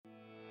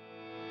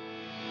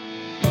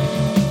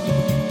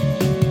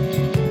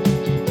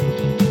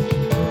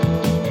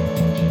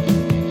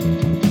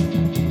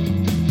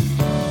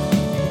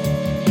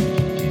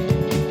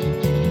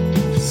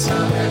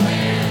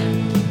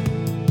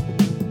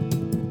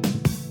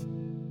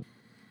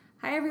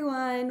Hi,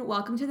 everyone.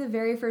 Welcome to the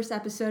very first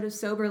episode of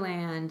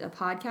Soberland, a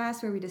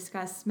podcast where we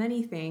discuss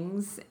many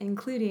things,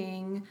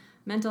 including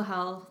mental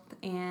health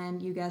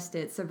and, you guessed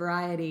it,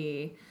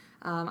 sobriety.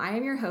 I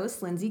am your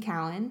host, Lindsay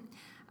Cowan.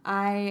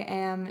 I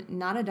am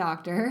not a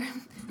doctor,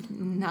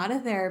 not a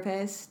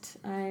therapist.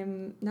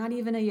 I'm not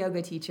even a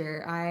yoga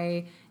teacher.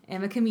 I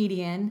am a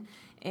comedian,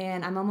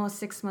 and I'm almost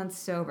 6 months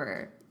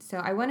sober. So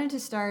I wanted to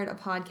start a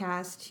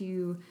podcast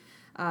to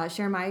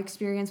share my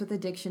experience with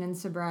addiction and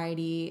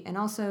sobriety, and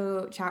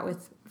also chat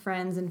with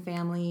friends and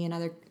family and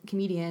other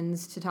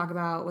comedians to talk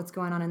about what's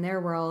going on in their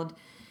world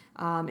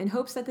in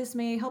hopes that this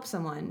may help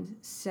someone.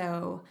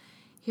 So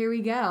here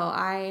we go.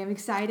 I am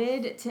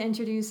excited to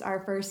introduce our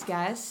first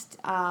guest.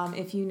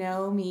 If you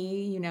know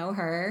me, you know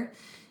her.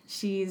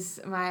 She's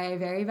my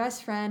very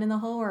best friend in the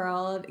whole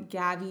world,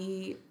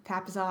 Gabby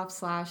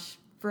Papazoff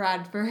 /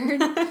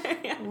 Bradford.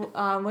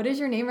 Yeah. What is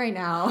your name right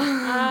now?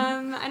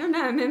 I don't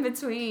know. I'm in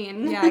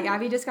between. Yeah,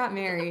 Gabby just got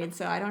married,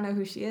 so I don't know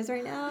who she is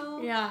right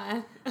now.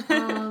 Yeah.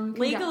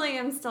 Legally,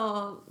 I'm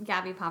still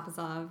Gabby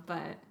Papazov,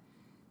 but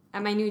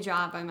at my new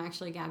job, I'm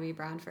actually Gabby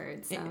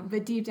Bradford. So,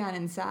 but deep down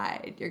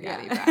inside, you're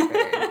Gabby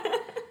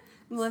Bradford.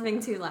 I'm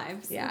living two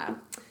lives. Yeah.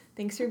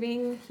 Thanks for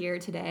being here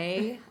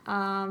today.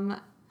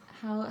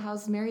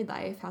 How's married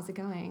life? How's it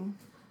going?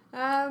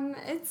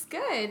 It's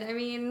good. I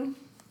mean,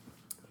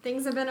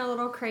 things have been a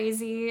little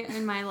crazy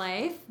in my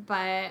life,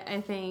 but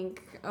I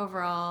think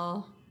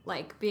overall,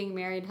 like, being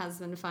married has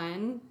been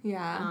fun.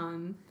 Yeah.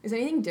 Is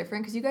anything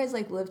different? Because you guys,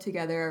 like, live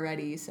together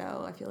already,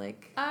 so I feel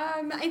like...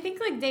 I think,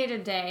 like, day to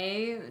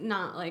day,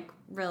 not, like,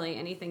 really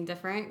anything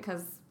different,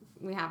 because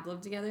we have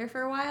lived together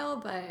for a while,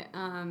 but,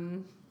 I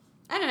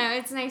don't know,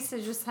 it's nice to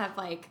just have,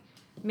 like,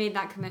 made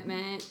that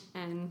commitment,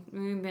 and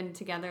we've been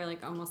together,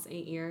 like, almost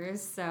 8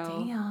 years, so...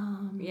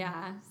 Damn.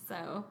 Yeah,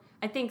 so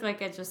I think,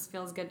 like, it just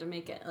feels good to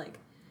make it, like,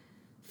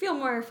 feel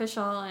more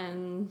official,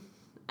 and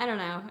I don't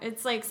know.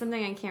 It's like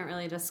something I can't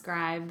really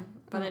describe,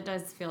 but it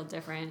does feel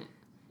different.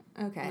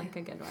 Okay. In, like,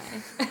 a good way.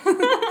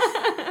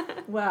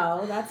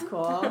 Well, that's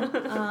cool.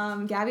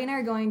 Gabby and I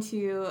are going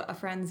to a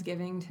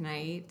Friendsgiving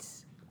tonight,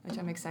 which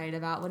I'm excited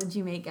about. What did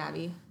you make,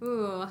 Gabby?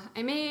 Ooh,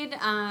 I made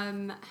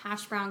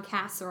hash brown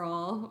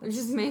casserole, which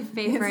is my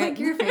favorite. It's like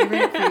your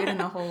favorite food in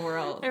the whole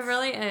world. It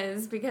really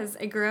is, because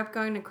I grew up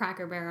going to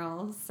Cracker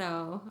Barrel,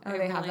 so... Oh,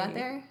 they have that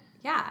there?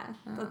 Yeah.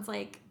 That's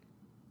like...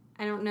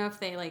 I don't know if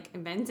they, like,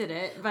 invented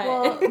it, but...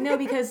 Well, no,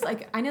 because,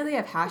 like, I know they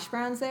have hash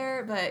browns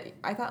there, but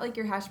I thought, like,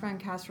 your hash brown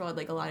casserole had,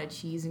 like, a lot of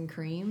cheese and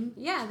cream.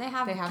 Yeah, they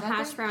have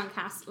hash brown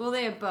casserole. Well,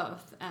 they have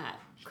both at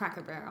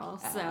Cracker Barrel,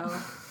 so...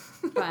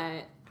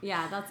 But,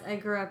 yeah, I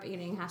grew up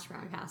eating hash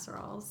brown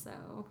casserole, so...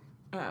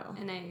 Oh.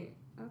 And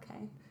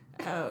okay.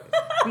 Oh.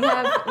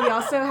 We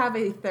also have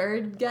a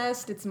third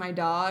guest. It's my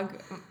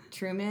dog,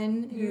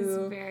 Truman, who...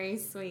 He's very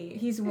sweet.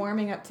 He's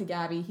warming up to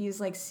Gabby. He's,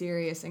 like,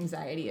 serious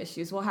anxiety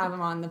issues. We'll have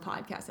him on the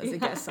podcast as a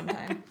guest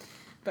sometime.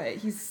 But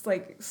he's,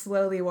 like,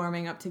 slowly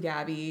warming up to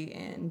Gabby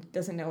and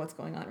doesn't know what's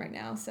going on right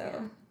now, so...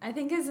 Yeah. I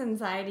think his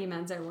anxiety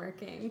meds are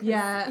working.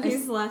 Yeah.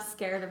 He's less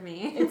scared of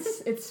me.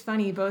 It's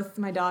funny. Both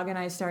my dog and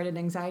I started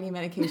anxiety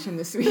medication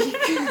this week.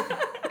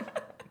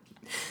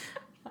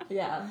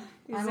 Yeah.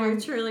 These are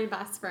truly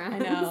best friends. I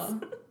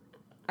know.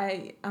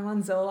 I'm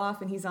on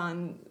Zoloft and he's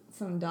on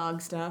some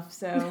dog stuff,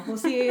 so we'll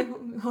see.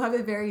 We'll have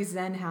a very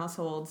zen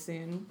household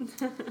soon.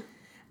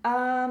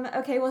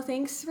 Okay, well,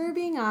 thanks for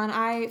being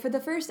on. For the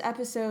first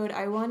episode,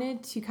 I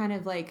wanted to kind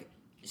of, like,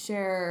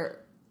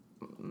 share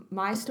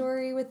my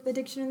story with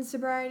addiction and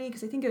sobriety,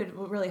 because I think it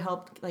would really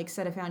help, like,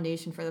 set a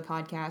foundation for the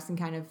podcast and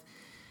kind of,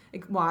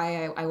 like,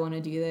 why I want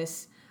to do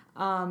this.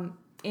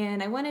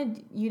 And I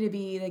wanted you to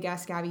be the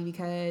guest, Gabby,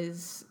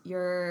 because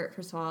you're,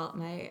 first of all,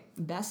 my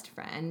best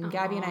friend. Aww.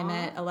 Gabby and I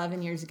met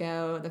 11 years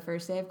ago, the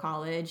first day of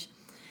college.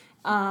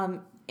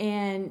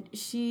 And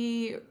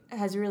she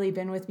has really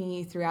been with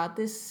me throughout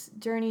this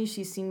journey.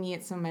 She's seen me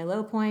at some of my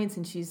low points,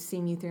 and she's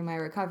seen me through my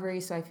recovery.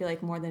 So I feel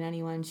like more than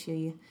anyone,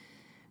 she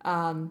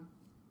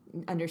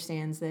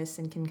understands this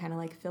and can kind of,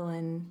 like, fill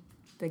in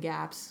the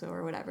gaps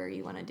or whatever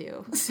you want to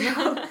do.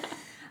 So...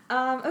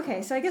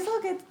 Okay, so I guess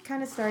I'll get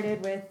kind of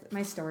started with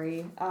my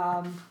story.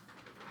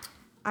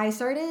 I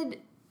started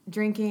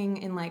drinking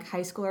in, like,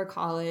 high school or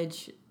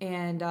college,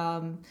 and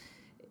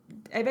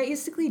I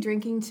basically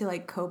drinking to,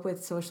 like, cope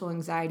with social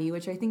anxiety,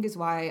 which I think is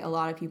why a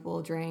lot of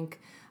people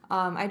drink.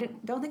 I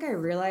don't think I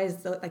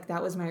realized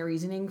that was my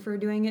reasoning for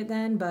doing it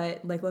then,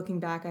 but, like, looking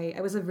back,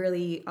 I was a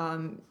really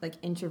like,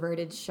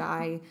 introverted,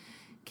 shy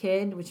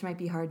kid, which might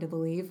be hard to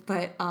believe,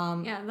 but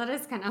yeah, that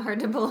is kind of hard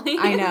to believe.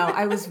 I know.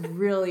 I was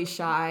really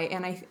shy,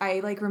 and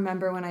I like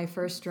remember when I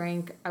first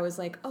drank, I was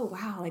like, oh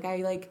wow, like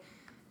I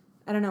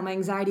don't know, my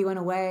anxiety went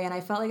away, and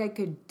I felt like I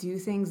could do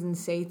things and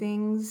say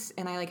things,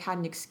 and I, like, had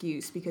an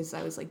excuse because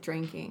I was, like,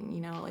 drinking,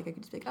 you know, like I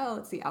could just be like, oh,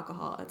 it's the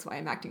alcohol, that's why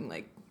I'm acting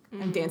like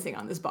I'm dancing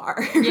on this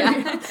bar.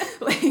 Yeah.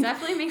 Like,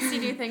 definitely makes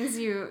you do things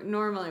you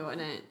normally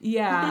wouldn't.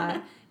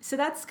 Yeah. So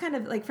that's kind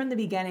of, like, from the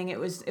beginning, it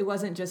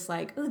wasn't just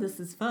like, oh, this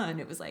is fun.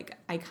 It was like,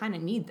 I kind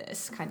of need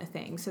this kind of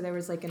thing. So there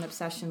was, like, an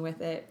obsession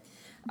with it.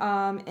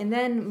 And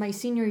then my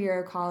senior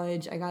year of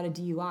college, I got a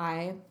DUI.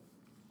 I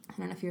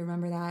don't know if you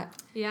remember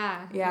that.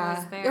 Yeah. Yeah. I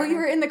was there. Oh, you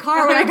were in the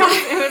car when I got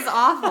it. It was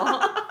awful.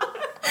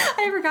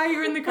 I forgot you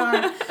were in the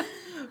car.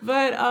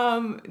 But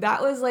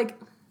that was like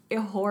a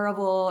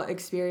horrible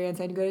experience.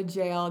 I had to go to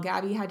jail.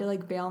 Gabby had to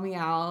like bail me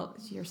out.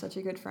 You're such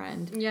a good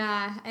friend.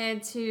 Yeah, I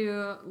had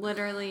to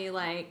literally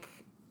like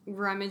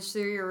rummage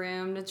through your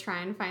room to try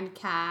and find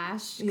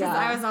cash because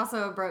I was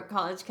also a broke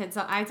college kid,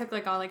 so I took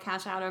like all the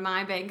cash out of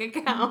my bank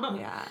account.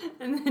 Yeah,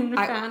 and then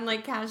found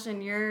like cash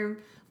in your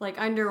like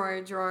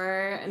underwear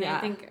drawer, and I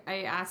think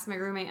I asked my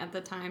roommate at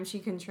the time. She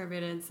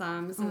contributed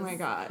some. So oh my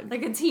god!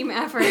 Like a team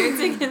effort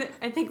to get,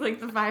 I think like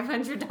the $500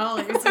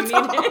 we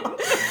needed.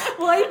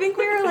 Well, I think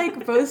we were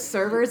like both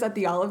servers at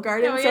the Olive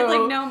Garden. Yeah, we so had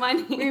like no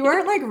money. We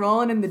weren't like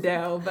rolling in the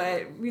dough,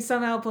 but we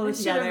somehow pulled it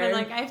together. Should have been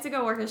like, I have to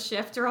go work a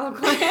shift real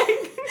quick.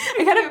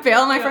 I gotta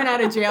bail my friend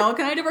out of jail.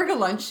 Can I work a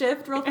lunch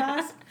shift real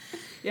fast?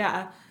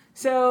 Yeah.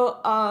 So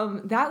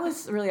that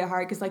was really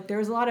hard because like there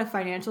was a lot of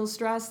financial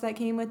stress that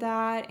came with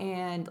that,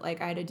 and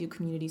like I had to do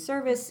community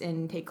service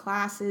and take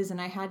classes,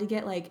 and I had to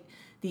get like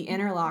the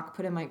interlock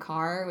put in my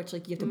car, which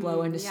like you have to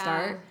blow in to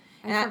start.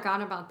 I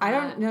forgot about that. I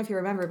don't know if you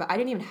remember, but I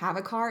didn't even have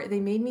a car. They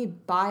made me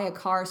buy a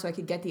car so I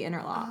could get the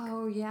interlock.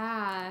 Oh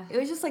yeah. It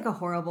was just like a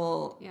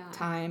horrible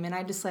time, and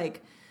I just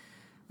like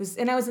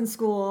I was in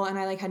school, and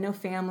I like had no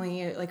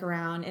family like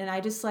around, and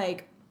I just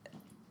like.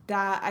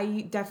 That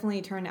I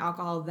definitely turned to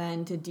alcohol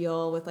then to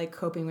deal with like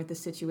coping with the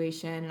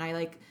situation, and I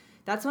like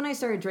that's when I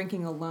started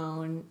drinking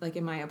alone like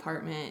in my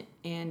apartment,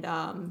 and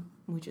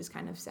which is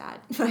kind of sad,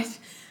 but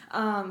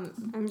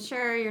I'm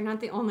sure you're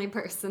not the only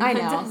person that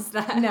does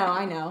that. No,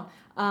 I know.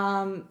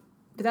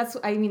 But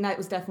that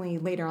was definitely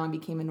later on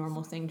became a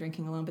normal thing,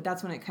 drinking alone, but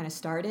that's when it kind of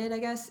started, I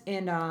guess.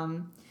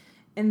 And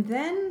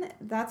then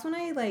that's when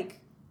I like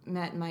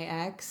met my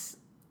ex,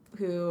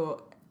 who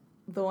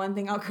the one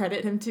thing I'll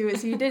credit him to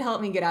is he did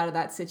help me get out of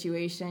that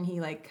situation. He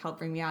like helped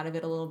bring me out of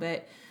it a little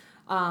bit.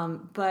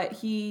 But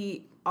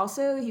he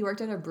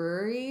worked at a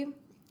brewery,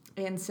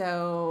 and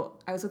so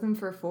I was with him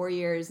for 4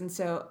 years. And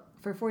so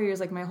for 4 years,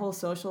 like my whole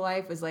social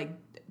life was like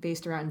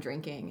based around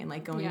drinking and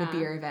like going to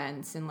beer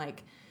events, and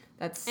like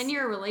that's and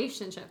your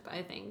relationship,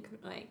 I think,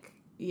 like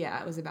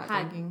it was about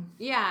drinking.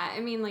 Yeah, I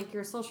mean like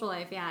your social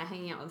life,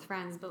 hanging out with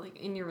friends, but like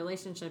in your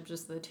relationship,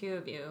 just the two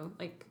of you,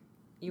 like.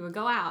 You would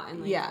go out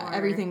and like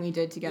everything we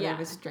did together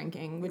was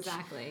drinking, which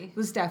exactly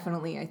was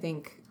definitely, I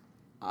think,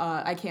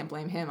 I can't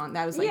blame him on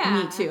that. Was like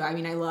me too. I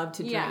mean, I love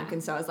to drink,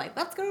 and so I was like,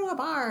 let's go to a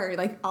bar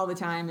like all the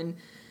time, and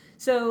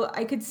so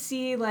I could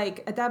see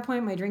like at that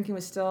point my drinking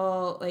was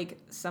still like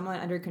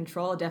somewhat under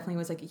control. It definitely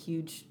was like a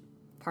huge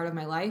part of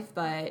my life,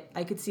 but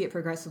I could see it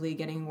progressively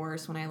getting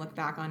worse when I look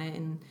back on it,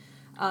 and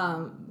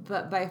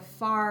but by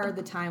far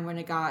the time when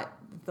it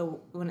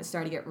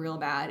started to get real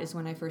bad is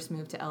when I first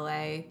moved to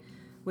LA.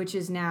 Which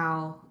is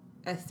now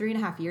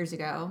 3.5 years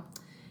ago,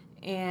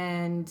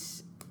 and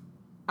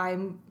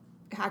I'm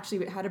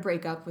actually had a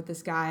breakup with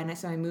this guy, and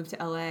so I moved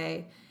to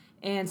LA,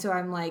 and so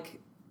I'm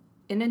like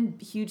in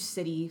a huge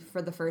city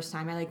for the first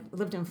time. I like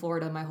lived in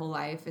Florida my whole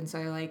life, and so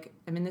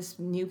I'm in this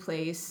new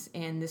place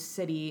and this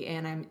city,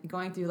 and I'm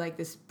going through like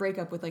this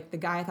breakup with like the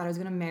guy I thought I was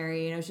gonna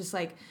marry, and it was just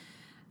like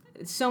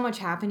so much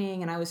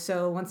happening, and I was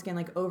so once again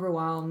like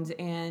overwhelmed,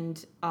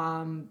 and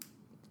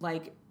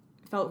like.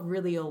 Felt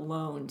really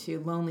alone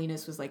too.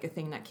 Loneliness was like a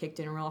thing that kicked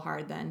in real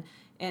hard then,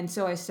 and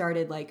so I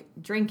started like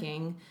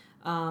drinking,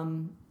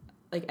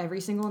 like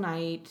every single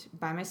night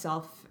by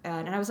myself,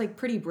 and I was like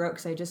pretty broke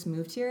because I just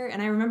moved here.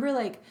 And I remember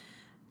like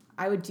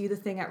I would do the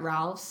thing at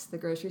Ralph's, the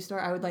grocery store.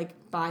 I would like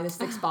buy the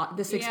six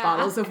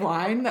bottles of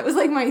wine. That was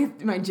like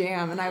my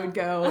jam, and I would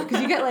go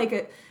because you get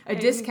like a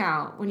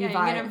discount when you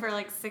buy. You get them for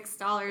like $6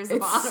 a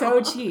bottle. It's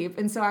so cheap,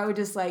 and so I would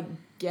just like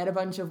get a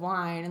bunch of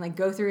wine and like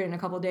go through it in a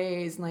couple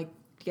days and like.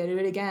 Get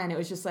it again. It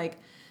was just like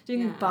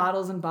drinking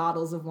bottles and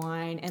bottles of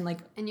wine, and like.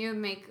 And you would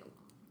make.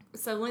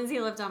 So Lindsay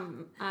lived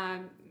on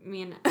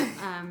me and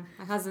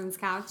my husband's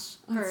couch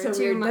for so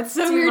 2 months.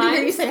 That's so weird to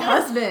hear you say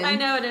husband. I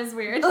know it is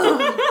weird.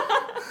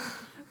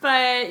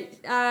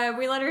 But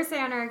we let her stay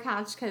on our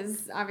couch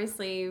because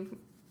obviously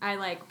I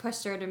like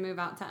pushed her to move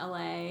out to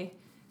LA.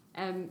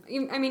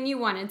 I mean, you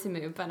wanted to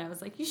move, but I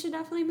was like, you should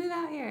definitely move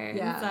out here.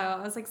 Yeah. And so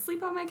I was like,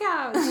 sleep on my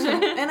couch.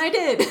 And I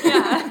did.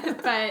 Yeah.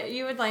 But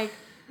you would like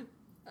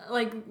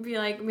be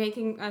like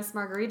making us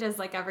margaritas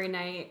like every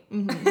night.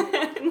 Mm-hmm.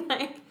 And,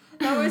 like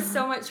that was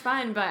so much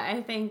fun, but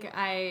I think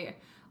I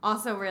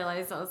also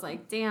realized I was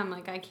like, damn,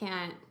 like I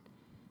can't,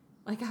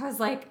 like I was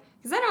like,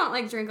 because I don't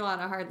like drink a lot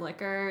of hard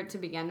liquor to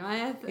begin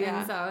with.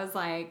 And so I was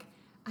like,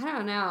 I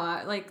don't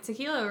know, like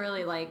tequila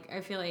really like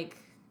I feel like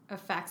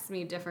affects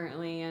me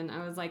differently, and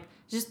I was like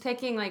just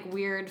picking like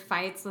weird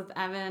fights with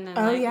Evan, and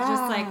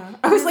just like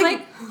he was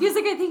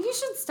like I think you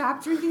should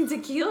stop drinking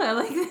tequila,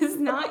 like this is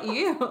not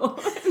you.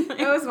 Like,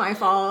 it was my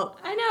fault.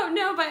 I know,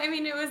 no, but I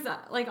mean it was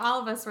like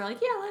all of us were like,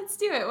 yeah, let's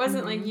do it. It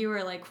wasn't like you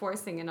were like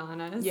forcing it on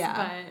us.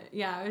 But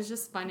yeah, it was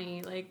just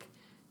funny like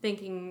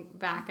thinking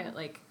back at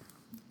like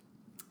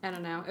I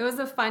don't know. It was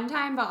a fun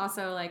time, but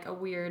also like a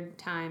weird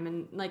time.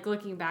 And like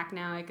looking back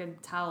now, I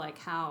could tell like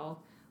how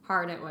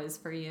hard it was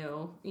for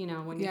you, you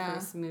know, when you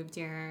first moved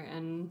here.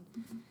 And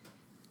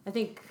I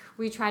think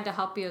we tried to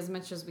help you as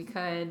much as we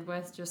could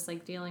with just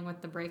like dealing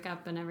with the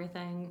breakup and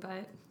everything.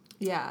 But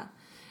yeah.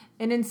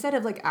 And instead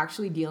of like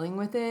actually dealing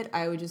with it,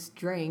 I would just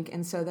drink.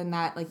 And so then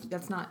that like,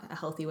 that's not a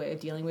healthy way of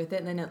dealing with it.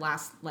 And then it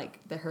lasts, like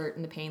the hurt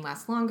and the pain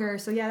lasts longer.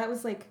 So yeah, that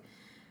was like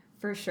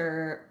for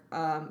sure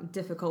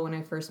difficult when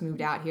I first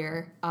moved out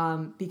here.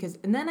 Because,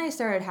 and then I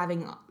started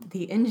having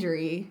the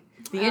injuries.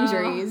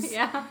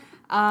 Yeah.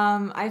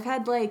 I've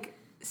had like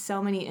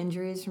so many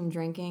injuries from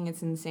drinking.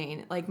 It's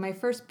insane. Like my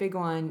first big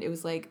one, it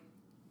was like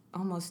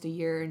almost a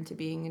year into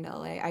being in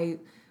LA. I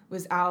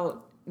was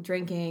out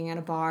drinking at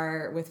a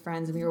bar with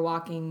friends and we were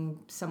walking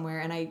somewhere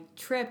and I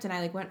tripped and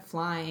I like went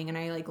flying and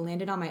I like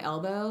landed on my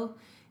elbow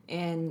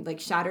and like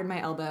shattered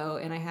my elbow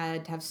and I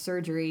had to have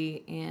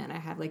surgery and I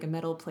had like a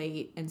metal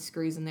plate and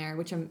screws in there,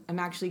 which I'm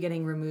actually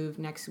getting removed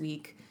next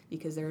week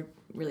because they're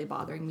really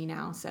bothering me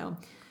now. So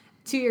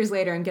 2 years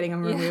later I'm getting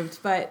them removed,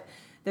 but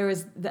there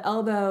was the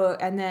elbow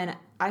and then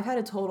I've had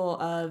a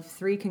total of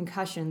 3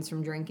 concussions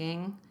from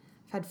drinking.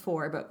 I've had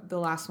 4, but the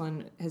last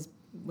one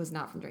was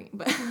not from drinking,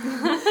 but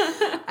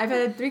I've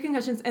had 3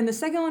 concussions and the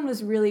second one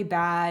was really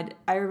bad.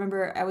 I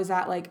remember I was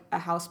at like a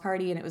house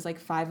party and it was like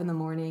 5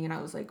 a.m. and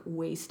I was like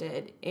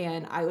wasted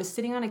and I was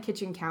sitting on a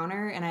kitchen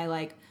counter and I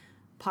like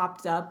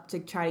popped up to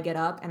try to get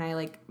up and I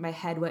like my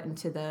head went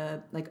into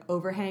the like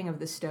overhang of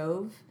the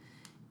stove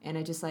and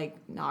it just like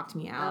knocked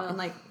me out. And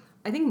like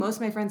I think most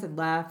of my friends had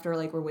left or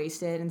like were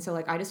wasted and so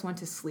like I just went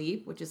to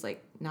sleep, which is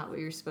like not what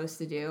you're supposed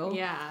to do.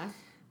 Yeah.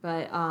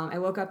 But I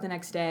woke up the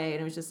next day and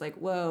it was just like,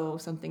 whoa,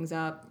 something's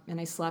up. And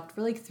I slept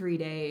for like 3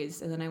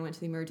 days. And then I went to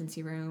the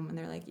emergency room and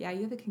they're like, yeah,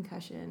 you have a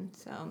concussion.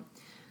 So,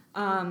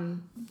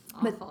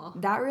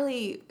 but that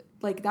really,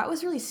 like, that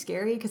was really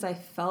scary because I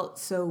felt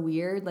so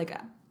weird. Like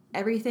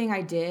everything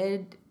I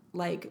did,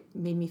 like,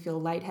 made me feel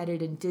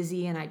lightheaded and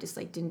dizzy. And I just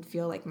like didn't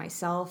feel like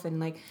myself. And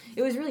like,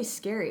 it was really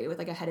scary with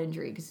like a head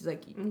injury because it's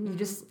like, you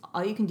just,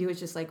 all you can do is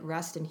just like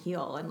rest and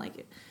heal. And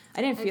like,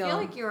 I feel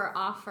like you were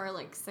off for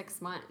like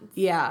 6 months.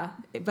 Yeah,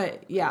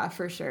 but yeah,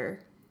 for sure.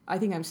 I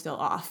think I'm still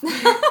off.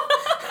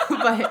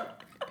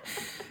 But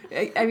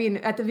I mean,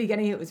 at the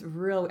beginning it was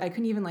real. I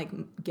couldn't even like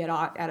get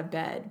out of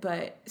bed.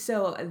 But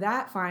so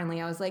that finally,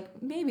 I was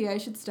like, maybe I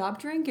should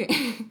stop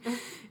drinking.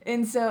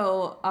 And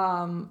so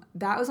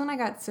that was when I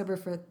got sober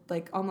for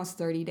like almost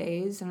 30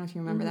 days. I don't know if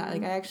you remember that.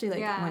 Like I actually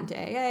like went to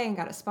AA and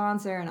got a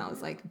sponsor, and I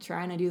was like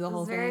trying to do the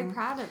whole thing. I was very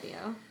proud of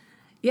you.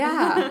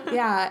 Yeah,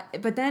 yeah.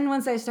 But then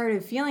once I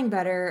started feeling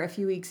better a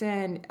few weeks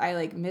in, I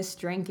like missed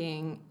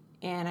drinking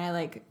and I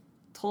like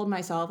told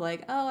myself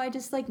like, oh, I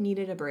just like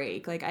needed a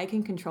break. Like I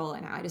can control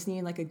it now. I just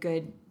need like a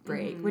good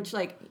break, which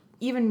like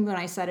even when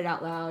I said it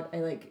out loud, I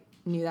like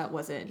knew that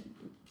wasn't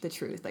the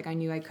truth. Like I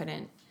knew I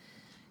couldn't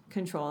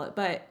control it.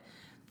 But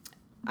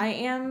I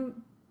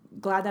am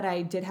glad that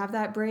I did have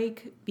that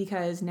break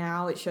because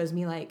now it shows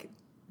me like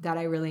that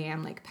I really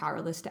am like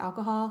powerless to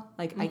alcohol.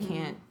 Like I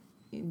can't.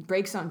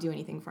 Breaks don't do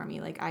anything for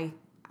me. Like I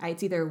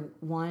it's either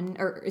one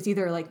or it's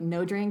either like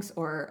no drinks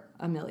or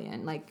a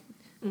million. Like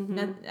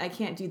I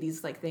can't do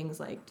these like things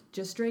like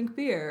just drink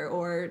beer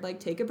or like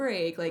take a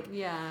break. Like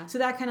so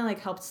that kind of like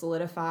helped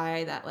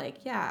solidify that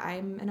like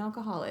I'm an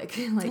alcoholic.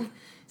 Like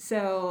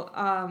so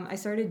I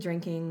started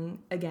drinking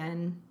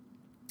again,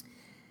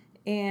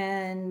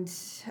 and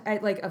I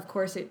like of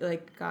course it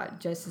like got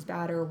just as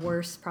bad or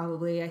worse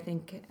probably I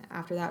think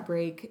after that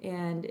break,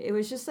 and it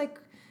was just like.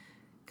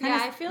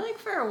 I feel like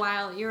for a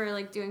while you were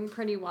like doing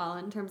pretty well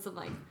in terms of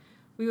like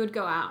we would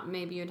go out and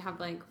maybe you'd have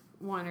like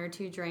 1 or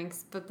 2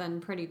 drinks, but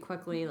then pretty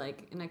quickly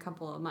like in a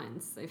couple of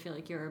months I feel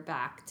like you were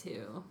back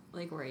to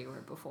like where you were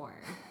before.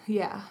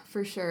 Yeah,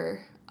 for sure.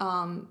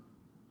 It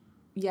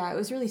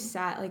was really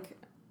sad. Like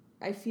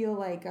I feel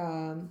like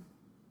I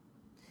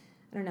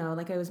don't know,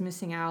 like I was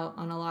missing out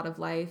on a lot of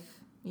life,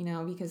 you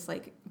know, because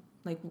like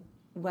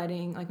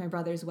wedding, like my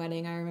brother's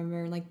wedding, I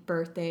remember like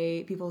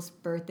people's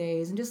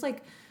birthdays and just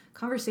like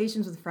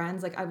conversations with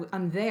friends, like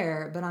I'm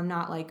there, but I'm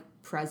not like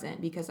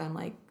present because I'm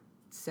like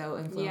so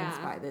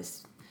influenced by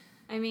this.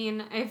 I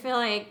mean, I feel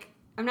like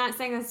I'm not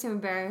saying this to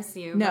embarrass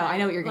you. No, I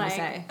know what you're gonna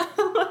say.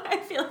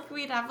 I feel like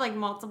we'd have like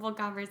multiple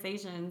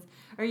conversations,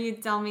 or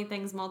you'd tell me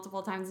things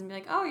multiple times and be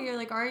like, "Oh, you're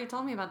like already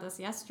told me about this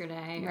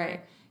yesterday," right?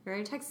 Or you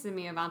already texted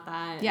me about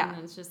that. Yeah,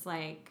 and it's just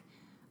like,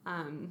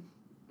 I mean,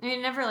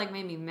 it never like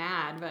made me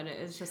mad, but it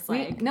was just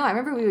like I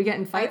remember we would get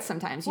in fights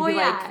sometimes. You'd be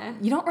like,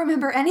 "You don't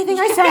remember anything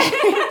I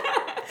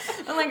said."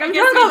 I'm like, I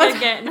guess we did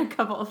get in a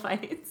couple of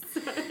fights.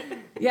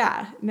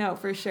 Yeah, no,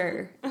 for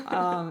sure.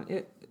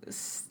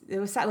 It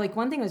was sad. Like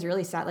one thing was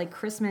really sad. Like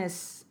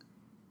Christmas,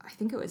 I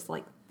think it was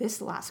like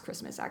this last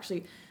Christmas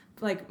actually.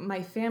 Like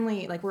my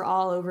family, like we're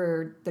all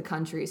over the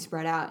country,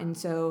 spread out, and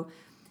so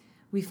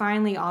we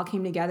finally all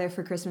came together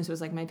for Christmas. It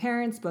was like my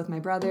parents, both my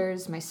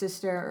brothers, my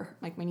sister,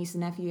 like my niece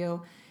and nephew.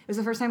 It was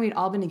the first time we'd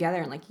all been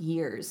together in like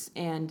years,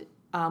 and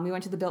we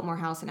went to the Biltmore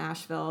House in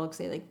Asheville because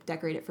they like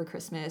decorate it for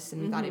Christmas,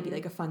 and we thought it'd be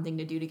like a fun thing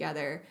to do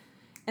together.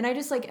 and I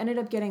just like ended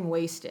up getting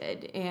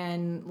wasted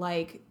and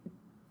like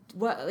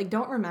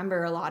don't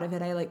remember a lot of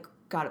it. I like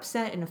got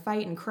upset in a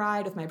fight and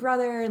cried with my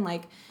brother and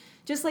like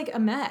just like a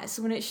mess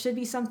when it should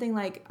be something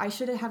like I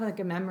should have like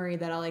a memory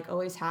that I'll like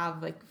always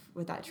have like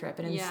with that trip,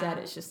 and instead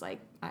it's just like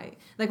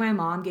my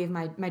mom gave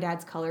my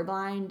dad's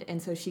colorblind, and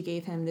so she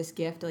gave him this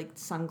gift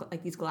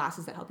like these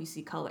glasses that help you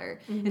see color,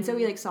 and so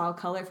we like saw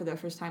color for the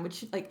first time,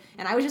 which like,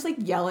 and I was just like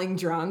yelling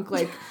drunk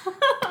like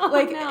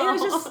like no.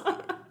 It was just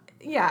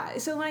yeah.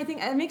 So when I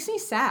think, it makes me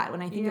sad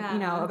when I think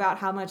of, about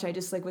how much I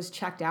just like was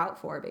checked out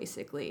for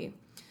basically.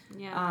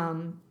 Yeah.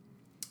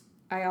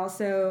 I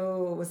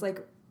also was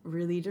like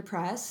really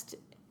depressed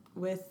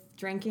with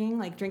drinking.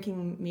 Like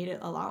drinking made it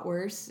a lot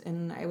worse,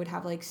 and I would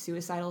have like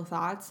suicidal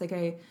thoughts. Like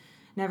I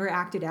never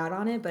acted out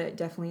on it, but it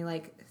definitely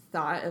like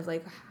thought of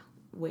like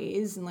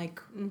ways and like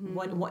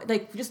what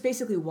like just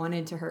basically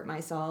wanted to hurt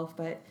myself.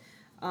 But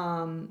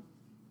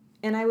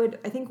and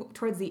I think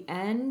towards the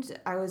end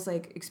I was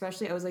like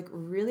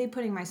really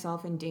putting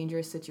myself in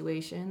dangerous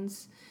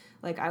situations.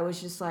 Like I was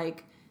just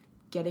like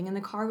getting in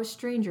the car with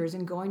strangers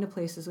and going to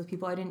places with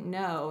people I didn't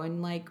know,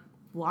 and like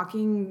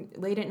walking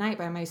late at night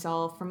by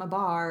myself from a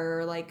bar,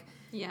 or like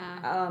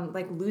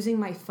like losing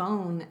my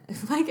phone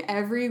like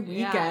every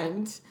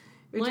weekend.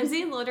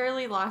 Lindsay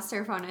literally lost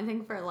her phone, I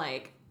think, for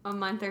like a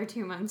month or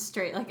 2 months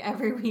straight, like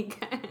every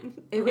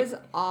weekend. It was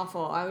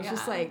awful. I was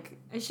just like,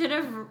 I should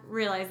have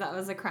realized that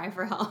was a cry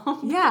for help.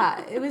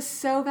 Yeah, it was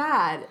so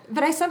bad.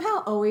 But I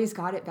somehow always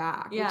got it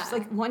back. Yeah. Which is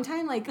like one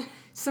time, like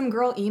some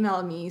girl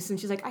emailed me, and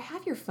she's like, I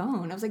have your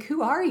phone. I was like,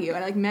 who are you?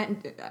 And I like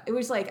meant, it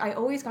was like, I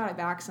always got it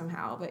back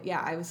somehow. But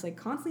yeah, I was like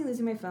constantly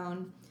losing my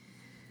phone.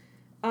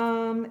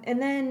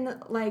 And then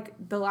like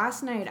the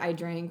last night I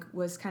drank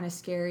was kind of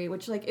scary,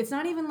 which like, it's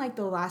not even like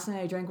the last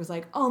night I drank was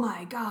like, oh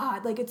my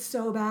God, like it's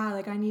so bad.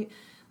 Like I need,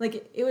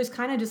 like, it was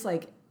kind of just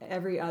like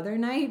every other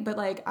night, but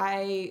like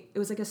it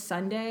was like a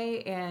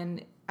Sunday,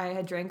 and I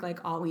had drank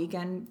like all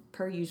weekend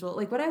per usual.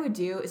 Like what I would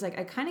do is like,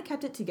 I kind of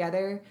kept it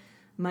together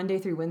Monday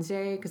through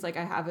Wednesday, because like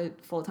I have a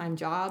full-time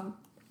job,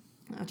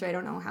 which I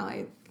don't know how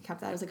I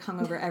kept that. I was like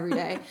hungover every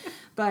day.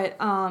 But,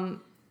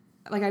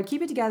 like I'd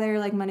keep it together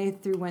like Monday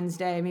through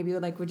Wednesday, maybe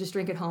would just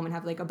drink at home and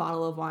have like a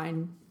bottle of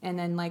wine. And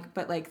then like,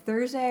 but like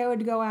Thursday I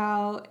would go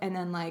out, and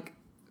then like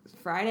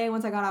Friday,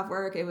 once I got off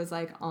work, it was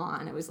like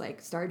on. It was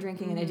like started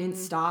drinking, and I didn't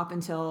stop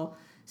until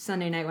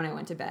Sunday night when I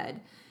went to bed.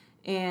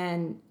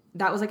 And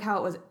that was like how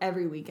it was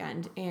every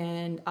weekend.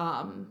 And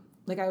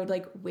like I would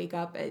like wake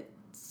up at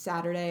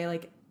Saturday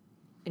like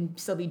and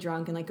still be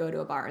drunk and like go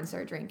to a bar and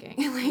start drinking.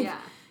 Like,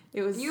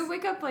 it was. You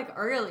wake up like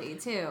early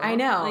too. I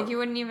know. Like you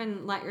wouldn't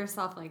even let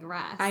yourself like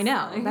rest. I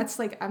know. Like, that's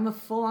like, I'm a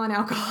full on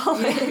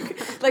alcoholic.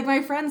 Yeah. Like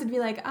my friends would be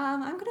like,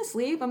 I'm gonna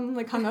sleep. I'm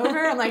like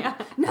hungover. I'm like,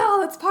 no,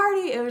 let's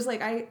party. It was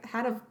like I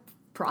had a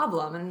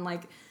problem, and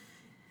like,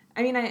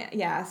 I mean,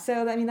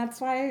 So I mean, that's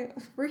why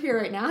we're here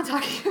right now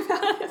talking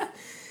about it.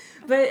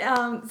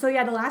 But so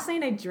yeah, the last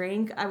night I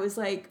drank, I was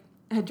like,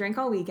 I had drank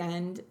all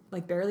weekend,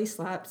 like barely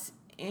slept.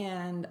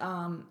 And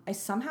I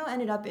somehow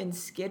ended up in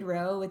Skid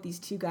Row with these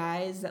two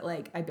guys that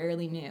like I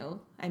barely knew.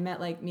 I met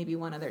like maybe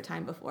one other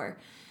time before,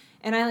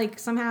 and I like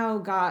somehow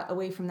got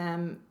away from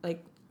them.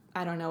 Like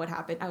I don't know what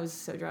happened. I was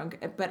so drunk,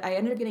 but I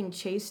ended up getting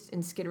chased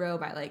in Skid Row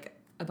by like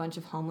a bunch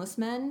of homeless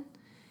men,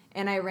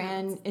 and I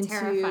ran into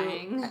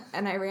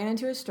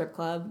a strip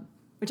club,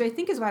 which I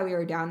think is why we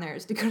were down there,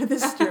 is to go to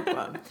this strip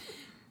club.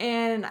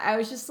 And I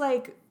was just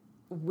like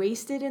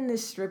wasted in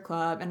this strip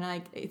club, and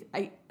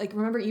I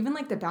remember even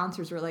like the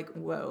bouncers were like,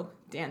 whoa,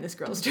 damn, this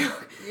girl's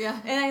drunk.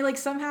 Yeah. And I like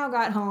somehow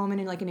got home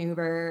and in like an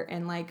Uber,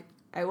 and like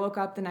I woke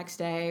up the next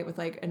day with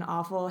like an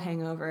awful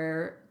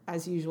hangover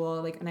as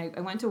usual, like, and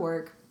I went to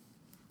work,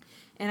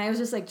 and I was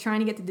just like trying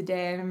to get through the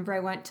day. I remember I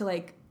went to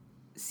like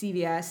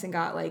CVS and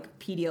got like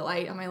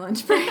Pedialyte on my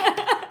lunch break.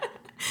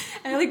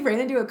 And I like ran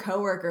into a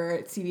coworker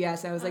at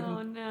CVS. I was like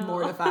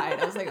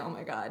mortified. I was like, oh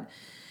my God.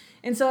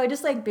 And so I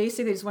just like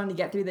basically just wanted to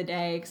get through the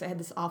day because I had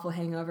this awful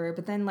hangover.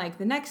 But then like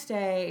the next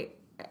day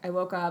I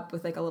woke up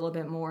with like a little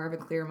bit more of a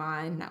clear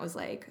mind, and I was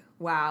like,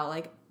 wow,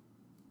 like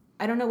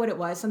I don't know what it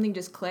was. Something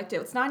just clicked.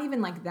 It's not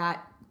even like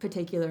that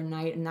particular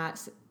night and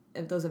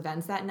those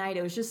events that night.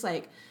 It was just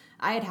like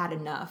I had had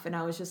enough, and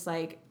I was just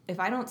like, if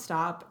I don't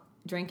stop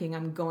drinking,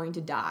 I'm going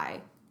to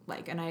die.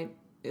 Like, and I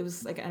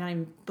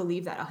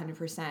believe that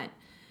 100%.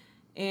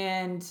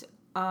 And so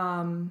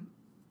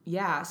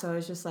I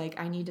was just like,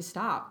 I need to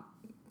stop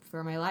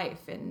for my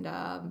life. And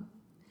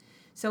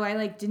so I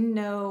like didn't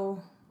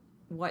know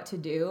what to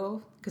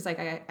do, because like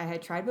I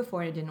had tried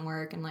before and it didn't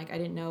work, and like I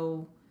didn't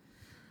know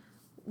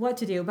what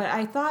to do. But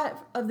I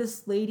thought of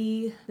this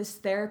lady, this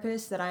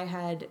therapist that I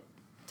had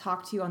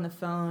talked to on the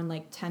phone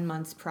like 10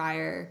 months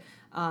prior.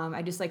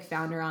 I just like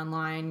found her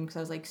online because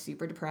I was like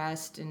super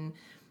depressed, and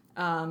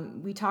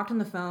we talked on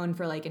the phone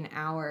for like an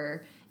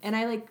hour, and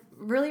I like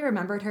really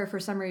remembered her for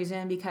some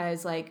reason,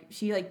 because like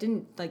she like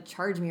didn't like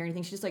charge me or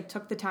anything. She just like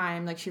took the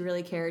time, like she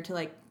really cared to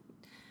like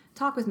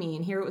talk with me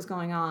and hear what was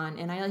going on.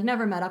 And I like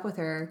never met up with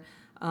her,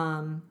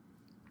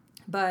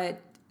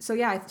 but so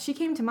yeah, she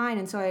came to mind,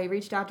 and so I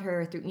reached out to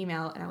her through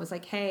email, and I was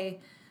like, hey,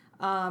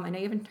 I know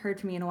you haven't heard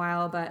from me in a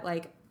while, but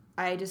like,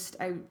 I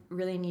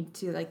really need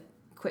to like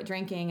quit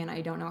drinking and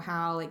I don't know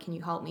how, like, can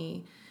you help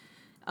me?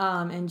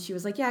 And she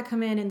was like, yeah,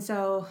 come in. And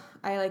so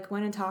I like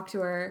went and talked to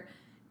her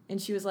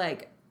and she was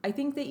like, I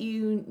think that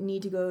you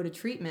need to go to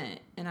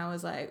treatment. And I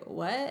was like,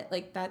 what?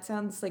 Like, that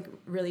sounds like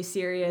really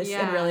serious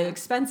and really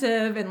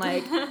expensive. And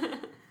like,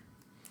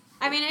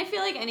 I mean, I feel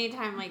like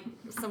anytime like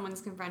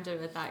someone's confronted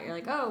with that, you're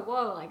like, oh,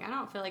 whoa, like I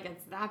don't feel like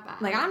it's that bad.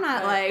 like, I'm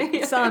not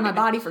like selling my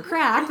body for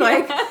crack.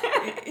 Like,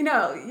 you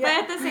know. Yeah.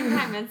 But at the same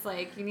time, it's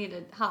like you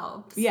needed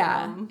help. So.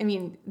 Yeah. I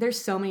mean, there's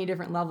so many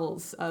different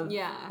levels of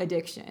Yeah.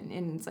 addiction.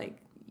 And it's like,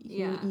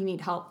 you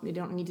need help. You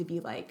don't need to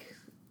be like,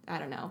 I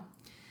don't know,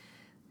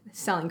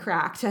 selling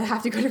crack to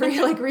have to go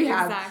to like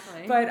rehab.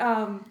 Exactly.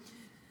 But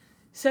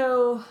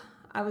so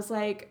I was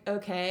like,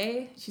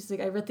 okay. She's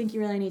like, I think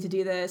you really need to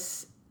do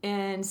this.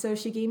 And so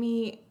she gave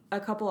me a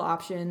couple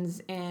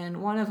options,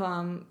 and one of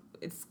them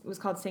was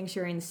called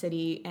Sanctuary in the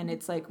City, and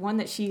it's like one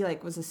that she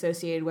like was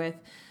associated with,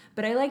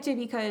 but I liked it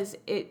because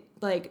it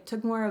like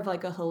took more of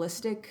like a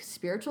holistic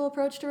spiritual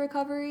approach to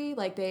recovery.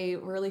 Like they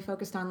were really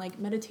focused on like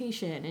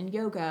meditation and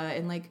yoga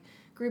and like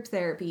group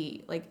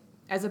therapy, like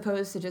as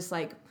opposed to just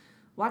like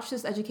watch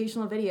this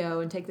educational video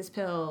and take this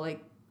pill,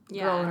 like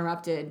Girl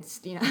Interrupted,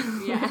 you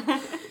know. Yeah.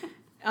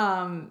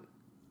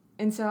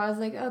 And so I was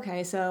like,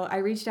 okay. So I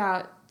reached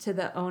out to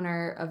the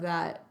owner of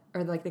that,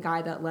 or like the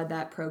guy that led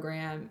that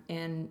program,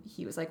 and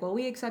he was like, well,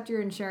 we accept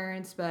your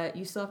insurance, but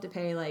you still have to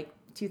pay like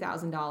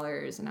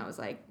 $2,000. And I was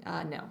like,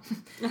 no.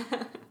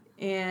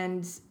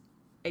 And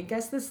I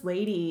guess this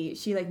lady,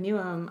 she like knew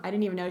him. I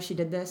didn't even know she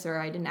did this, or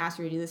I didn't ask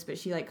her to do this, but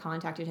she like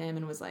contacted him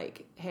and was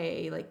like,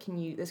 hey, like,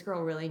 this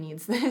girl really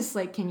needs this.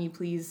 Like, can you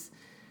please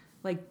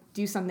like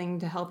do something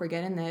to help her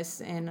get in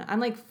this? And I'm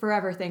like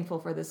forever thankful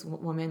for this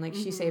woman. Like,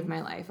 she saved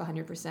my life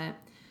 100%.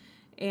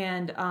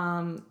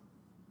 And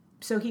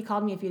so he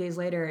called me a few days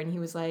later and he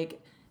was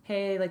like,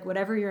 hey, like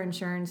whatever your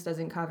insurance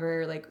doesn't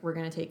cover, like we're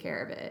going to take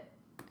care of it.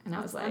 And I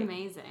was like,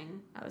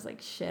 amazing. I was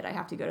like, shit, I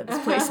have to go to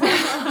this place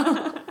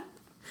now.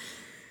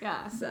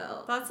 Yeah.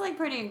 So that's like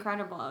pretty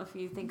incredible if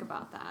you think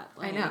about that.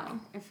 Like, I know.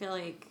 I feel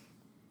like,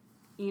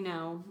 you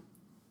know,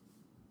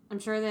 I'm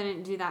sure they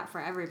didn't do that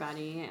for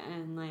everybody,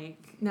 and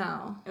like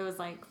no, it was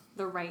like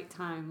the right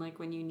time, like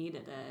when you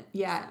needed it.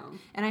 Yeah. So.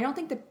 And I don't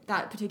think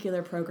that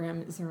particular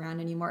program is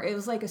around anymore. It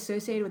was like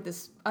associated with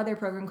this other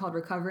program called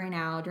Recovery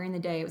Now. During the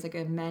day, it was like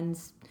a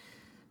men's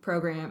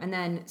program. And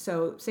then,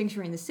 so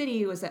Sanctuary in the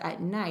City was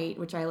at night,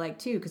 which I liked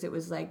too, because it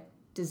was like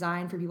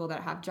designed for people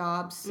that have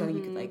jobs. So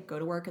you could like go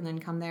to work and then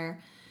come there.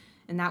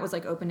 And that was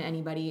like open to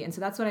anybody. And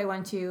so that's what I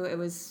went to. It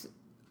was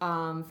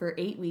for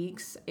 8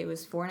 weeks. It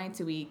was 4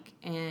 nights a week.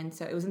 And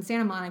so it was in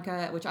Santa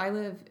Monica, which I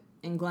live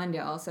in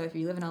Glendale. So if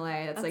you live in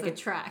LA, that's like a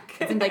trek.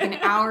 It's like an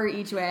hour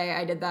each way.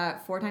 I did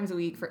that 4 times a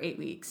week for 8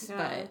 weeks. Yeah.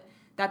 But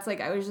that's like,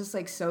 I was just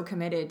like so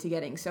committed to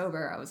getting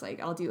sober. I was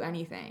like, I'll do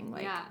anything.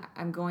 Like,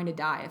 I'm going to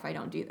die if I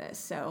don't do this.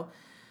 So,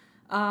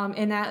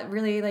 and that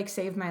really like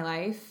saved my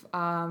life.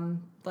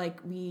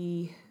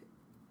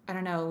 I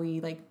don't know,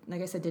 we like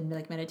I said, did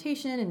like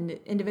meditation and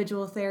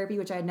individual therapy,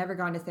 which I had never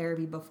gone to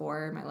therapy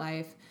before in my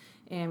life.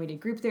 And we did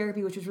group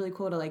therapy, which was really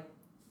cool to like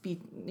be,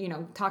 you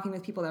know, talking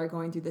with people that are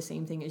going through the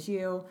same thing as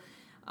you.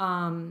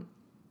 And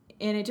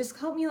it just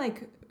helped me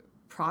like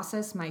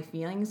process my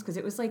feelings, because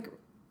it was like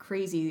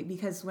crazy,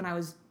 because when I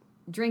was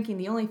drinking,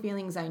 the only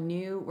feelings I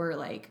knew were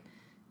like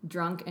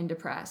drunk and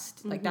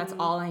depressed. Like that's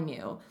all I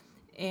knew.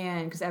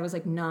 And because I was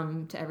like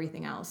numb to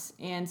everything else.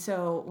 And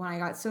so when I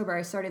got sober,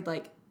 I started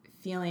like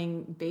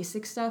feeling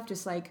basic stuff,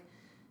 just like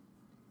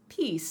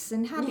peace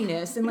and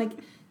happiness and like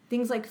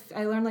things. Like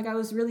I learned like I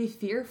was really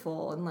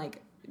fearful and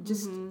like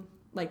just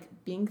like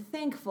being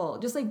thankful,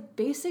 just like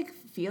basic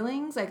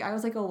feelings. Like I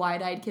was like a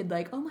wide-eyed kid,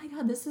 like, oh my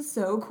god, this is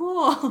so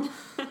cool.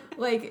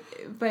 Like,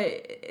 but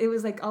it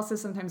was like also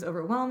sometimes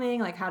overwhelming,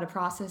 like how to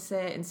process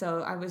it. And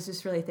so I was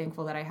just really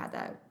thankful that I had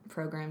that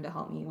program to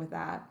help me with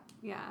that.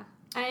 Yeah.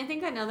 And I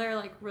think another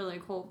like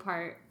really cool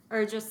part,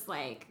 or just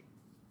like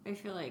I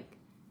feel like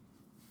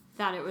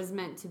that it was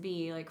meant to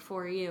be like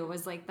for you,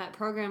 was like that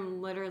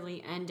program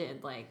literally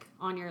ended like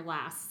on your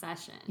last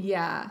session.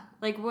 Yeah.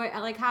 Like what,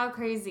 like how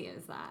crazy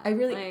is that? I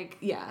really, like,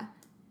 yeah.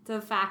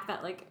 The fact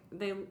that like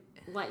they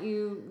let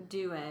you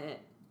do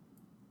it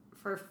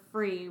for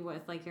free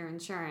with like your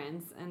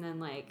insurance, and then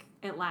like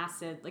it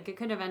lasted, like it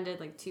could have ended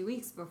like 2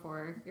 weeks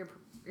before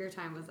your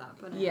time was up,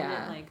 but it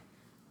ended like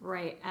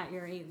right at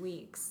your 8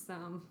 weeks.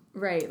 So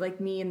right,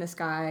 like me and this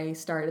guy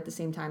started at the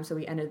same time, so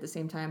we ended at the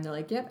same time. They're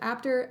like, yep,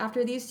 after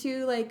these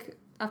two, like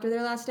after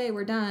their last day,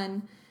 we're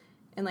done.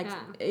 And like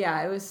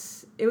it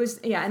was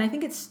and I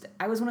think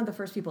I was one of the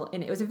first people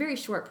in it. It was a very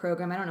short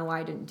program. I don't know why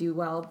I didn't do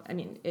well. I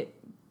mean, it,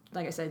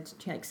 like I said,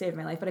 like saved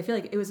my life, but I feel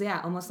like it was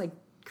almost like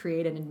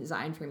created and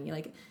designed for me.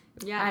 Like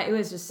it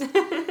was just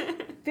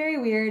very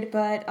weird,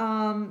 but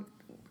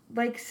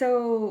like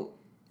so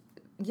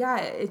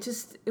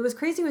it was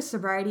crazy with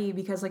sobriety,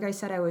 because like I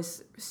said, I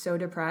was so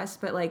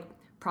depressed, but like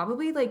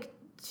probably like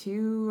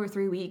 2 or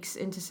 3 weeks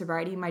into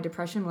sobriety, my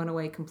depression went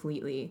away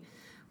completely,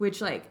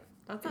 which like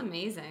That's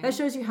amazing. That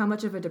shows you how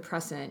much of a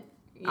depressant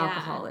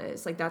alcohol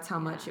is. Like, that's how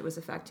much Yeah. it was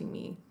affecting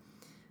me.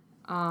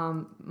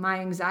 My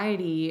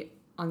anxiety,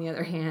 on the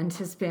other hand,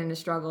 has been a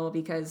struggle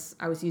because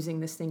I was using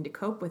this thing to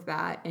cope with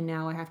that, and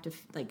now I have to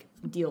like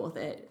deal with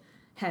it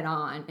head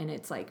on. And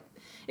it's like,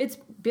 it's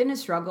been a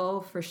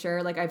struggle for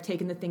sure. Like, I've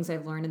taken the things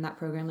I've learned in that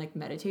program, like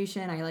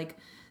meditation. I like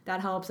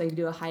that helps. I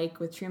do a hike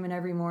with Truman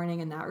every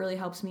morning, and that really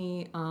helps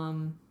me.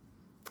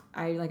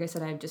 Like I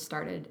said, I've just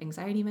started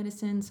anxiety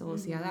medicine, so we'll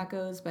see how that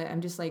goes. But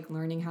I'm just like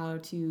learning how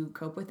to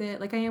cope with it,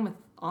 like I am with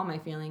all my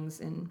feelings.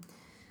 And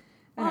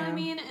I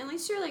mean, at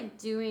least you're like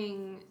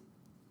doing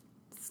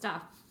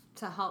stuff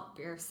to help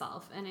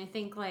yourself. And I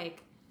think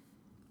like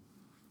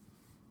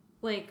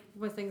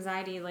with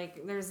anxiety,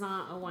 like there's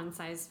not a one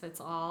size fits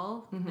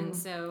all. And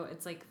so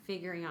it's like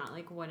figuring out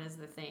like what is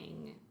the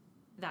thing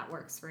that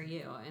works for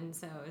you. And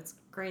so it's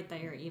great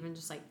that you're even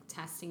just like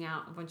testing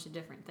out a bunch of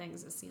different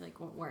things to see like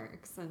what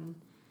works. And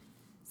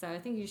so I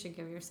think you should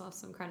give yourself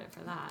some credit for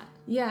that.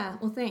 Yeah,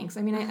 well, thanks.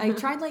 I mean, I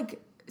tried like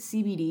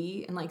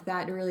CBD, and like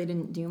that really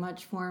didn't do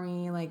much for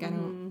me. Like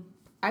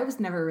I was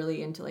never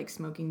really into like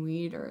smoking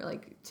weed or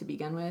like to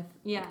begin with.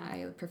 Yeah.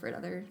 I preferred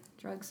other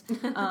drugs.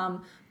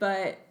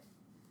 But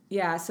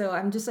yeah, so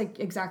I'm just like,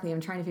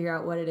 I'm trying to figure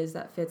out what it is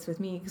that fits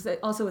with me. Because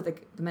also with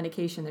the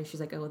medication there,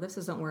 she's like, oh, well, this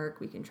doesn't work.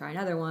 We can try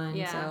another one.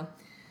 Yeah. So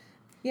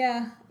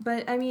yeah,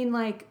 but I mean,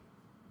 like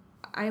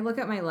I look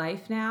at my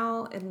life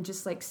now in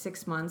just like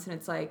 6 months, and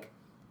it's like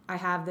I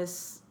have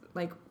this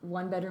like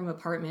 1-bedroom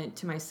apartment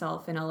to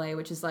myself in LA,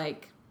 which is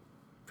like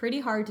pretty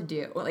hard to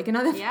do. Like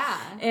another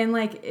and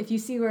like if you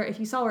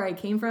saw where I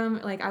came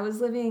from, like I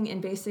was living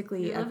in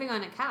basically You're living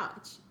on a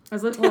couch. Well,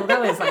 that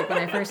was like when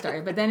I first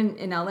started, but then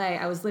in LA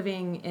I was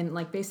living in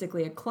like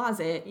basically a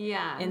closet.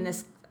 Yeah.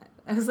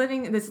 I was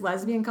living in this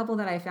lesbian couple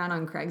that I found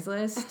on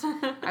Craigslist.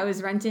 I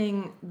was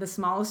renting the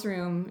smallest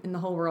room in the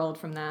whole world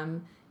from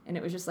them, and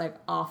it was just like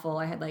awful.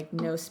 I had like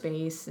no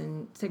space,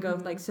 and to go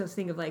like, so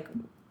think of like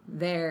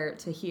there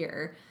to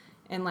here.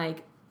 And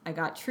like I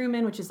got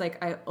Truman, which is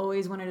like I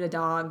always wanted a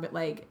dog, but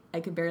like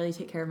I could barely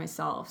take care of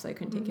myself, so I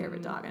couldn't take care of a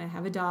dog. And I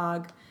have a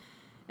dog,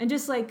 and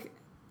just like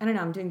I don't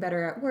know, I'm doing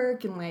better at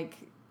work, and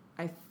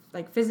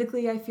like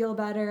physically I feel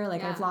better.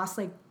 Like I've lost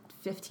like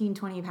 15,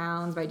 20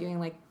 pounds by doing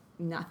like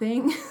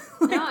nothing.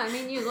 No, I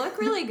mean you look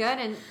really good,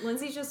 and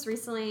Lindsay just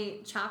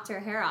recently chopped her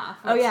hair off.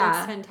 Which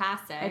looks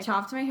fantastic. I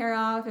chopped my hair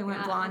off and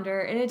went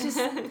blonder, and it just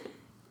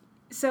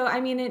so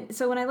I mean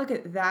so when I look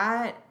at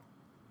that,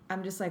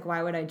 I'm just like,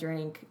 why would I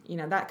drink? You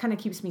know, that kind of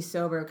keeps me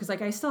sober, because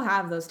like I still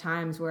have those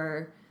times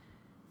where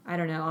I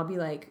don't know, I'll be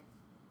like,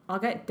 I'll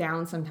get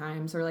down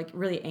sometimes, or like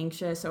really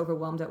anxious,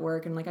 overwhelmed at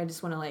work, and like I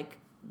just want to like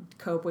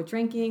cope with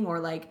drinking, or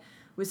like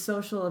with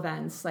social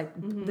events, like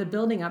the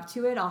building up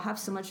to it, I'll have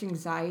so much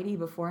anxiety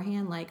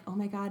beforehand, like, oh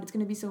my God, it's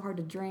gonna be so hard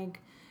to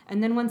drink.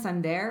 And then once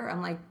I'm there,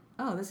 I'm like,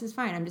 oh, this is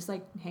fine. I'm just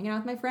like hanging out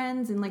with my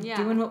friends and like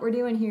doing what we're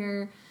doing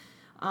here.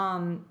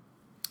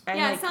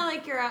 It's not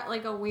like you're at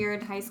like a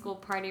weird high school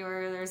party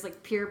where there's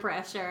like peer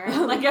pressure.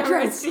 Like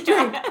drink.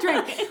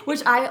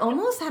 Which I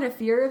almost had a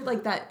fear of,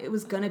 like that it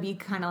was gonna be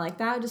kind of like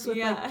that, just with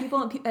like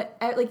people,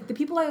 like the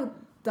people I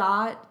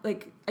thought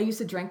like I used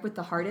to drink with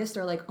the hardest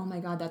are like, oh my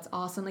God, that's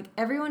awesome. Like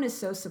everyone is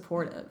so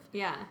supportive.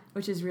 Yeah.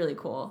 Which is really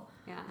cool.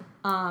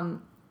 Yeah.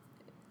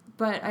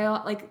 But I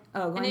like,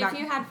 and if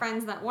you had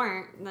friends that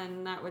weren't,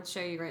 then that would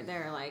show you right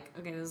there, like,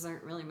 okay, those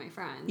aren't really my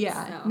friends.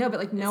 Yeah. So No, but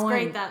like it's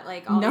great that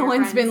like all no your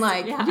one's friends, been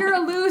like, you're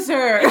a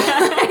loser.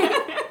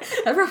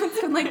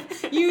 Everyone's been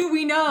like,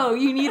 we know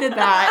you needed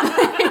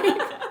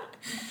that.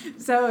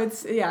 So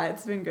it's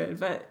been good,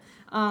 but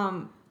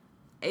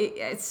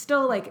it's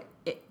still like,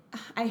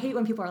 I hate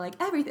when people are like,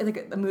 everything,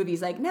 like the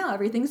movies, like, no,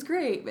 everything's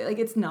great, but like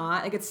it's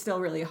not, like it's still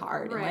really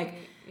hard. Right. And like,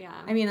 yeah.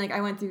 I mean, like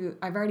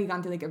I've already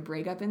gone through like a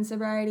breakup in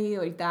sobriety.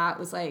 Like that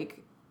was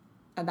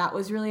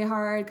really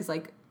hard, because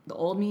like the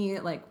old me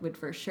like would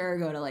for sure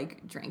go to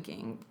like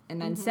drinking, and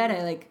then instead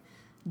I like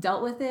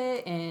dealt with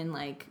it and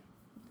like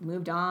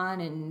moved on,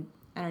 and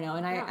I don't know,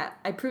 and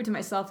I proved to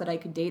myself that I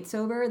could date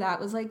sober. That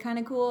was like kind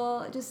of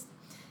cool.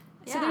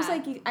 So there's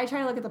like, I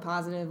try to look at the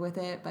positive with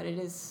it, but it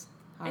is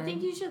hard. I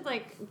think you should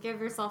like give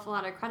yourself a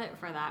lot of credit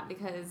for that,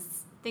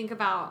 because think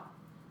about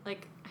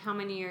like how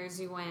many years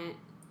you went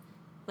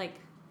like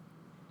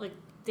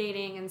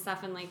dating and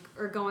stuff, and like,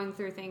 or going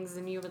through things,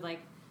 and you would like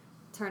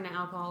turn to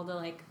alcohol to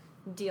like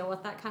deal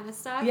with that kind of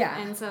stuff. Yeah.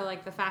 And so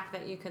like the fact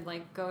that you could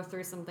like go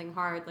through something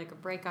hard like a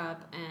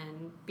breakup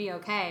and be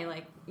okay,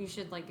 like you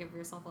should like give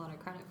yourself a lot of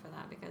credit for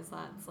that, because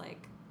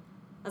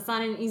that's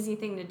not an easy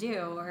thing to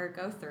do or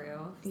go through.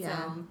 Yeah. So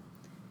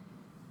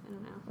I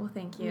don't know. Well,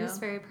 thank you. I'm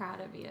just very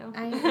proud of you.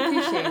 I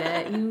appreciate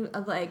it. You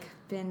have like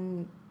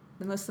been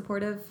the most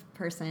supportive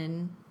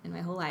person in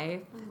my whole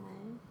life.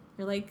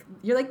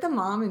 You're like the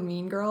mom in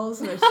Mean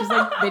Girls, where she's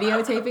like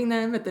videotaping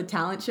them at the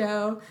talent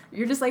show.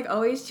 You're just like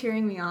always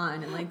cheering me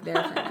on and like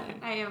there for me.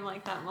 I am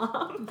like that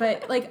mom.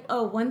 But like,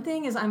 one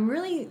thing is, I'm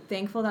really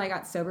thankful that I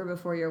got sober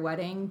before your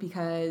wedding,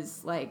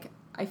 because like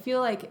I feel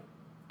like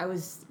I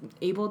was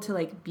able to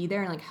like be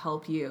there and like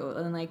help you,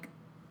 and like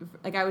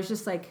like I was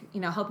just like,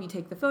 you know, help you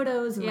take the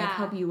photos and like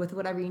help you with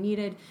whatever you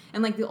needed.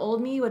 And like the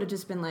old me would have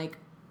just been like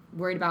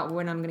worried about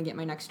when I'm going to get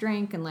my next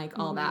drink and like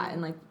all that.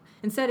 And like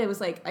instead it was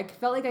like I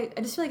felt like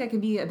I just feel like I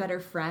could be a better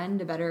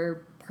friend, a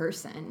better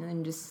person,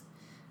 and just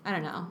I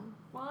don't know.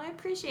 Well, I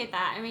appreciate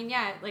that. I mean,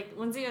 yeah, like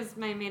Lindsay was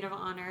my maid of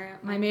honor.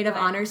 My maid of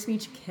honor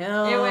speech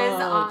killed. It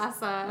was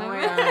awesome. Oh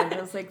my god, it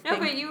was like no,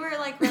 but you were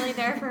like really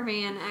there for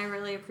me, and I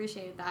really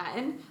appreciated that.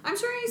 And I'm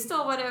sure you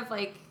still would have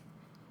like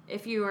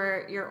if you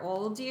were your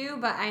old you,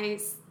 but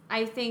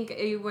I think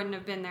you wouldn't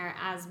have been there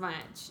as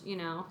much, you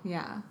know.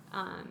 Yeah.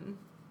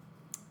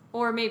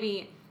 Or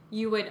maybe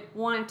you would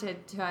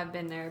wanted to have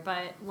been there,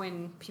 but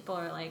when people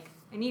are like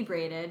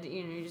inebriated,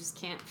 you know, you just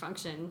can't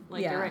function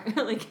like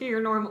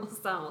your normal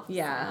self.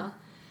 Yeah. So,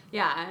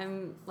 yeah,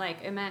 I'm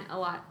like it meant a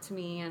lot to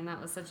me, and that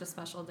was such a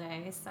special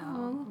day. So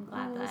I'm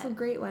glad that it was a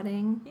great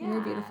wedding. Yeah. You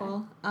were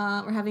beautiful.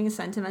 We're having a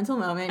sentimental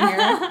moment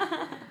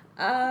here.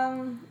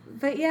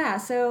 But yeah,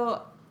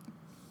 so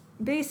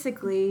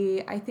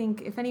basically, I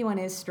think if anyone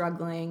is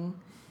struggling,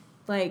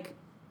 like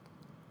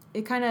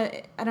it kind of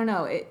I don't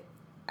know it.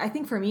 I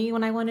think for me,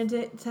 when I wanted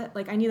to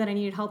like, I knew that I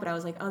needed help, but I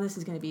was like, oh, this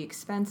is going to be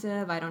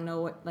expensive. I don't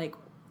know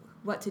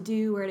what to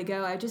do, where to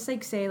go. I just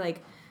like say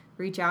like,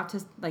 reach out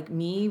to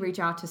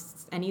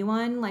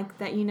anyone like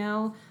that, you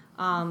know.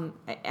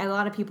 A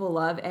lot of people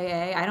love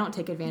AA. I don't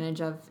take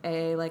advantage of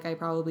AA like I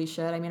probably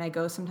should. I mean, I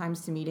go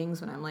sometimes to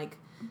meetings when I'm like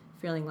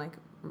feeling like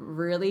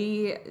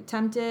really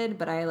tempted,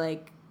 but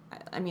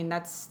I mean,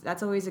 that's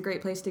always a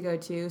great place to go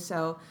to.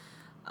 So,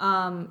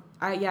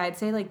 I'd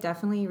say like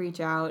definitely reach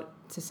out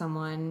to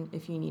someone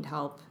if you need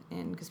help,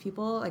 and because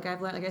people like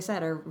I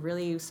said are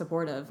really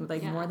supportive,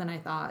 like more than I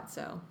thought.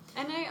 So,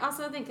 and I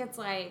also think it's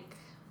like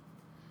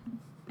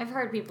I've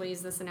heard people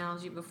use this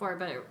analogy before,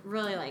 but it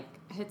really like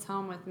hits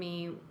home with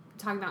me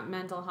talking about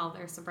mental health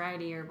or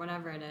sobriety or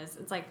whatever it is.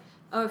 It's like,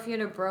 oh, if you had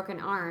a broken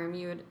arm,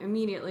 you would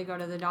immediately go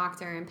to the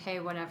doctor and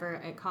pay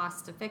whatever it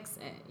costs to fix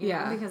it. You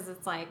know? Because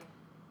it's like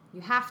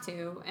you have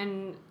to,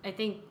 and I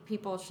think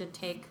people should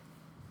take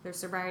their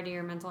sobriety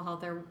or mental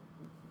health or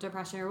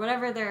depression or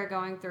whatever they're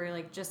going through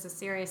like just as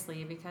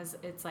seriously, because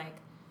it's like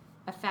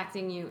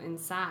affecting you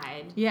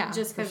inside.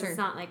 Just because it's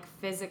not like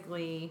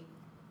physically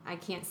I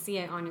can't see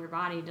it on your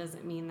body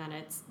doesn't mean that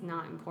it's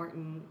not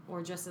important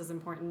or just as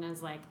important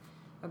as like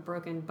a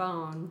broken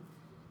bone.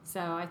 So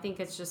I think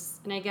it's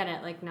just, and I get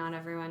it, like not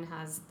everyone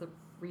has the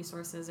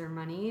resources or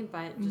money,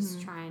 but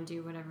just try and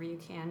do whatever you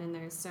can. And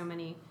there's so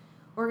many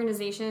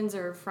organizations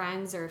or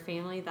friends or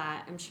family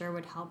that I'm sure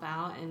would help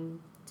out and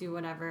do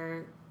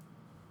whatever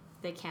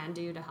they can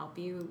do to help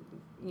you,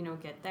 you know,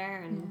 get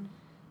there. And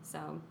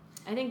so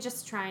I think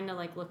just trying to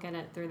like look at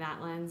it through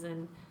that lens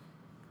and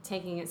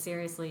taking it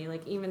seriously,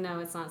 like even though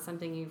it's not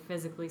something you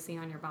physically see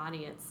on your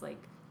body, it's like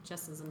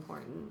just as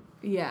important.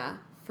 Yeah,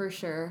 for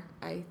sure.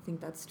 I think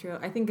that's true.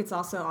 I think it's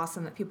also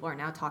awesome that people are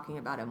now talking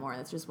about it more.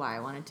 That's just why I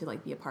wanted to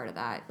like be a part of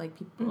that. Like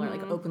people are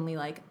like openly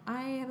like,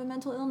 I have a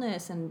mental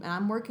illness and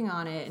I'm working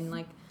on it, and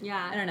like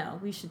I don't know,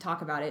 we should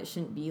talk about it. It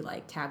shouldn't be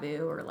like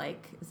taboo or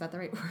like, is that the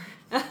right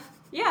word?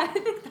 Yeah, I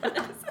think that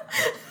is.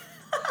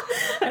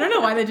 I don't know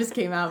why that just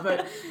came out,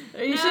 but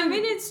I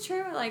mean, it's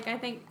true. Like,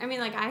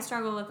 I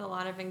struggle with a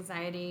lot of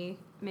anxiety.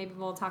 Maybe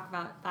we'll talk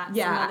about that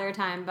some other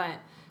time. But,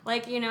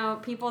 like, you know,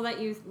 people that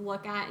you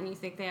look at and you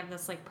think they have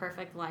this, like,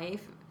 perfect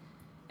life,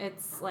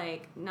 it's,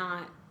 like,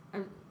 not...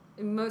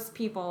 most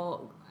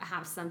people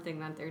have something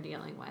that they're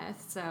dealing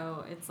with.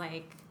 So it's,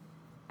 like...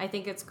 I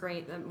think it's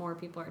great that more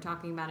people are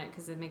talking about it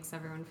because it makes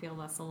everyone feel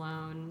less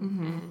alone.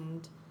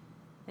 And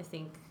I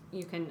think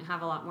you can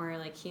have a lot more,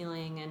 like,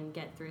 healing and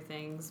get through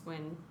things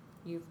when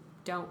you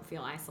don't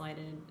feel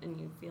isolated and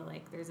you feel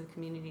like there's a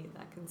community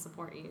that can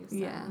support you. So.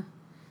 Yeah,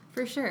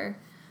 for sure.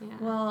 Yeah.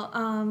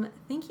 Well,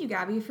 thank you,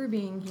 Gabby, for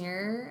being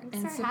here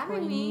and for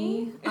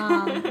supporting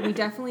having me. We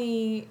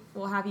definitely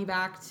will have you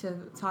back to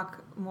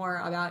talk more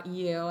about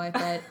you. I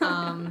bet.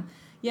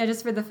 Yeah,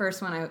 just for the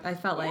first one, I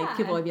felt like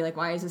people would be like,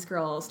 why is this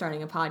girl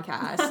starting a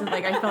podcast? And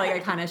like, I felt like I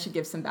kind of should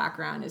give some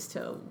background as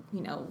to,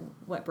 you know,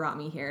 what brought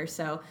me here.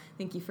 So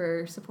thank you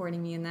for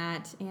supporting me in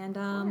that. And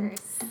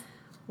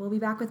we'll be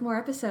back with more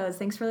episodes.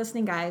 Thanks for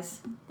listening,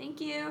 guys.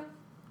 Thank you.